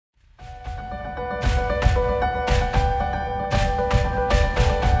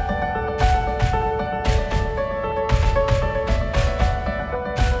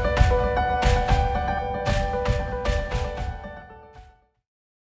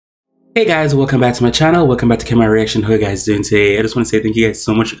Hey guys, welcome back to my channel. Welcome back to Kemari Reaction. How are you guys doing today? I just want to say thank you guys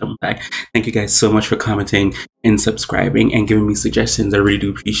so much for coming back. Thank you guys so much for commenting and subscribing and giving me suggestions. I really do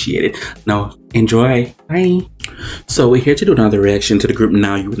appreciate it. Now, enjoy. Bye. So we're here to do another reaction to the group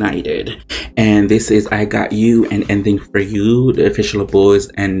Now United. And this is I Got You and Ending For You, the official Boys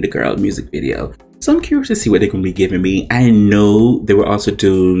and the Girl music video. So I'm curious to see what they're going to be giving me. I know they were also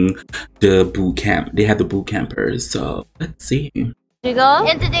doing the boot camp. They had the boot campers. So let's see.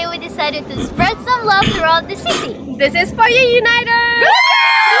 And today we decided to spread some love throughout the city. This is for you, United!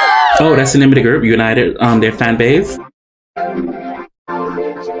 Oh, that's the name of the group, United, their fan base. Tell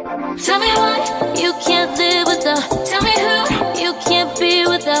me why you can't live without. Tell me who you can't be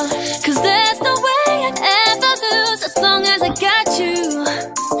without. Cause there's no way I'd ever lose as long as I got you.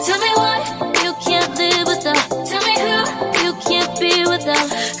 Tell me why you can't live without. Tell me who you can't be without.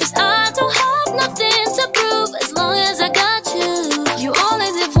 Cause I don't have nothing to prove as long as I got you. You only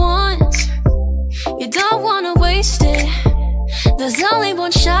live once, you don't wanna waste it. There's only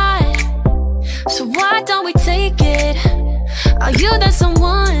one shot, so why don't we take it? Are you that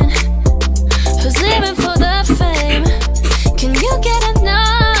someone who's living for the fame? Can you get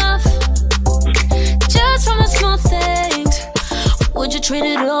enough just from the small things? Would you trade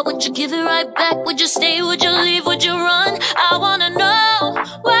it all? Would you give it right back? Would you stay? Would you leave? Would you run? I wanna know.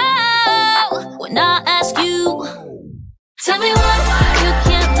 Wow, when I ask you, tell me why you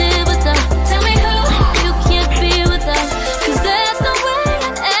can't live without. Tell me who you can't be without. Cause there's no way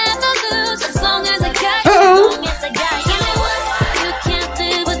I'd ever lose as long as I got you. As long as I got you. Tell me why you can't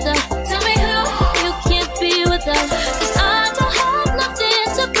live without. Tell me who you can't be without. Cause I don't have nothing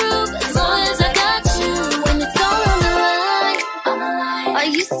to prove as long as I got you. When it's all on the line, are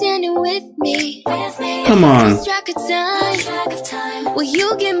you standing with me? Come on. Lose track of time. Will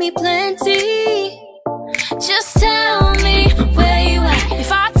you give me plenty? Just tell me where you at.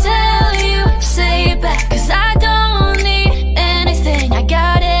 If I tell you, say it back. Cause I don't need anything, I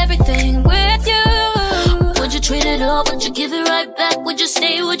got everything with you. Would you trade it all? Would you give it right back? Would you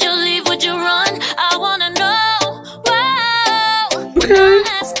stay? Would you leave? Would you run? I wanna know. Wow. When I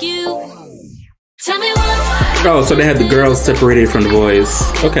ask you, tell me why. Oh, so they had the girls separated from the boys.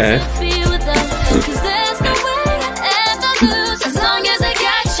 Okay. Cause there's no way I'd ever lose as long as I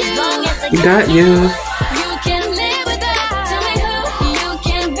got you. As long as I Got you.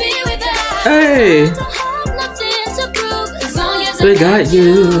 Hey, they got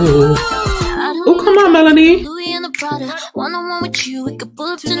you. Oh, come on, Melanie. One-on-one with you, we could pull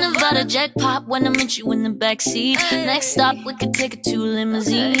up to Nevada. Jackpot when I meet you in the backseat. Next stop, we could take it to a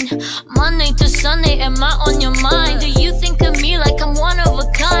limousine. Monday to Sunday, am I on your mind? Do you think of me like I'm one of a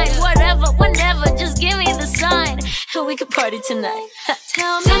kind? Whatever, whenever, just give me the sign, and we could party tonight.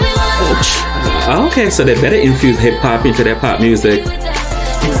 Tell me why. Okay, so they better infuse hip hop into their pop music.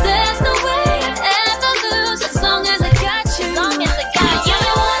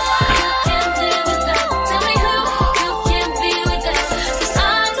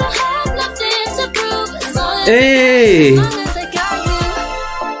 Hey! As long as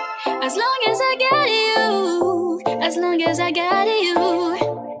I got you, as long as I got you,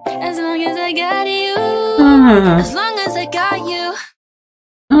 as long as I got you, as long as I got you.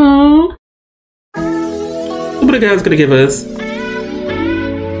 Oh. What are the guys gonna give us?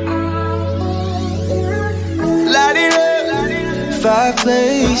 Light it up,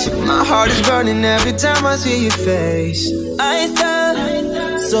 fireplace. My heart is burning every time I see your face. Iced up,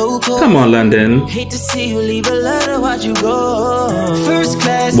 so cold. Come on, London. Hate to see you leave a letter, watch you go. First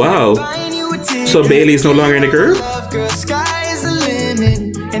class. Wow. So Bailey's no longer in the group? Girl, sky is the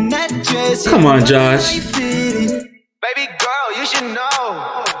limit. And that dress, come on, Josh. Baby girl, you should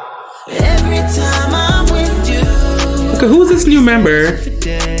know. Every time I'm with you. Okay, who's this new member? Ever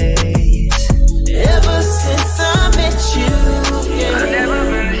since I met you, yeah. I've never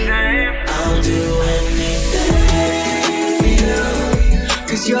been the same. I'll do anything for you.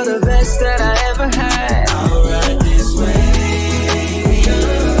 Cause you're the best that I ever had. I'll ride this way.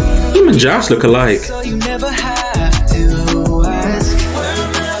 Him and Josh look alike. So you never have to ask. Where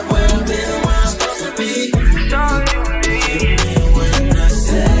am I, where I've been, where I'm supposed to be. It's all you need. When I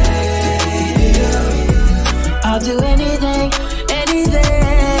say you, I'll do anything,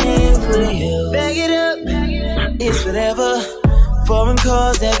 anything for you. Bag it up, it's whatever. Foreign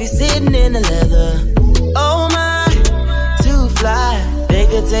cars that be sitting in the leather. Oh my, too fly. They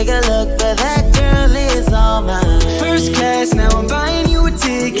could take a look, but that girl is all mine. First class, now I'm buying you a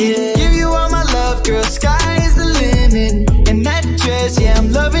ticket. Give you all my love, girl, sky is the limit. And that dress, yeah,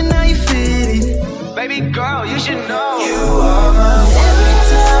 I'm loving how you fit it. Baby girl, you should know. You are my every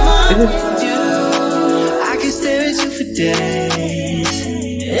time I'm with you, I can stare at you for days.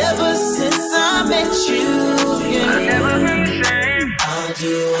 Ever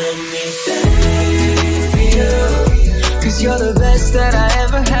do anything for you, 'cause you're the best that I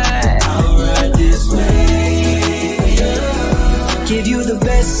ever had. I'll ride this way for you, give you the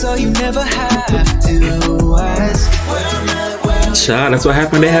best so you never have to ask where I'm at, where I'm Child, that's what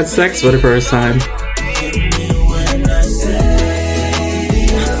happened when they had sex for the first time.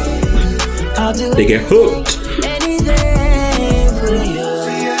 They get hooked. Anything for you,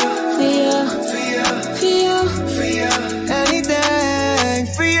 for you, for you, for you, for you. Anything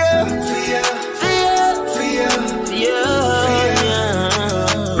for you, for you, for you, for you, for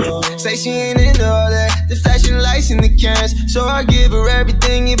you. Say she ain't into all that, the flashing lights in the cans. So I give her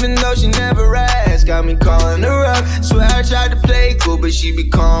everything even though she never asked. Got me calling her up, swear I tried to play cool but she be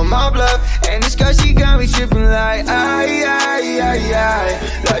calling my bluff. And it's 'cause she got me tripping like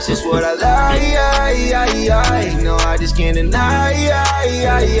that's just what I like. No, I just can't deny.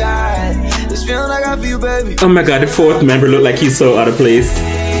 This feeling like I feel, baby. Oh my god, the fourth member looked like he's so out of place.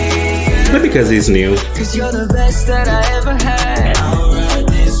 But because he's new. 'Cause you're the best that I ever had. I'll ride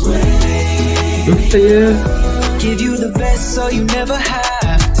this way. Yeah. Give you the best so you never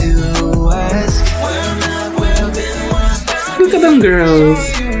have to ask where I'm at, where I've been, where I'm supposed to be. Look at them girls.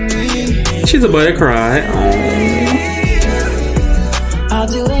 She's about to cry. Aww. I'll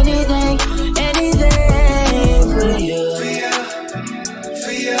do anything, anything for you, for you,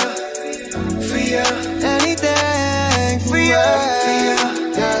 for you, for you. Anything for you, for you,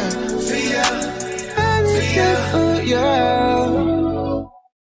 for you, anything for you.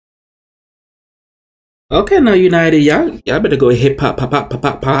 Okay, now United, y'all better go hip hop, pop, pop, pop,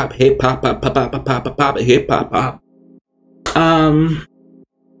 pop, pop, hip hop, pop, pop, pop, pop, pop, pop, hip hop, pop.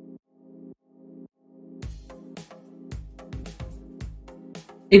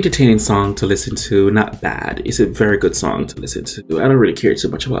 Entertaining song to listen to, not bad. It's a very good song to listen to. I don't really care too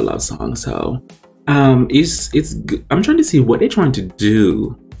much about love songs, so it's good. I'm trying to see what they're trying to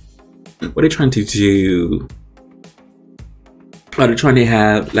do. What they're trying to do. Are they trying to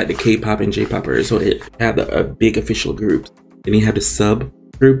have like the K-pop and J-popers, so they have a big official group, then you have the sub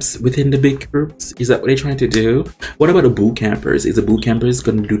groups within the big groups? Is that what they're trying to do? What about the boot campers? Is the boot campers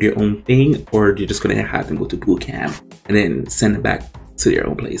going to do their own thing, or they're just going to have them go to boot camp and then send them back to their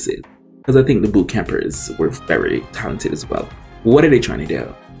own places? Because I think the boot campers were very talented as well. What are they trying to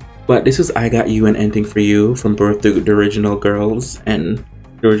do? But this was I Got You and Anything For You from both the original girls and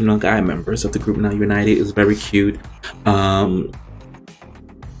the original guy members of the group Now United. Is very cute.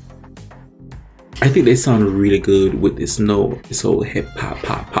 I think they sound really good with this whole hip hop,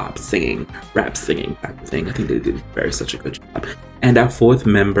 pop singing, rap singing type of thing. I think they did such a good job. And our fourth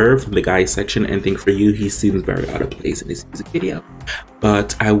member from the guy section, Anything For You, he seems very out of place in this music video.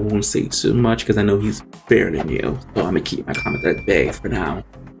 But I won't say too much because I know he's fairly new, so I'm gonna keep my comment at bay for now.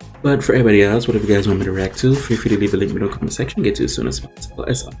 But for everybody else, whatever you guys want me to react to, feel free to leave a link in the comment section. Get to it as soon as possible.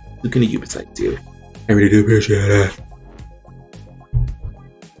 As always, you can do besides you. I really do appreciate it.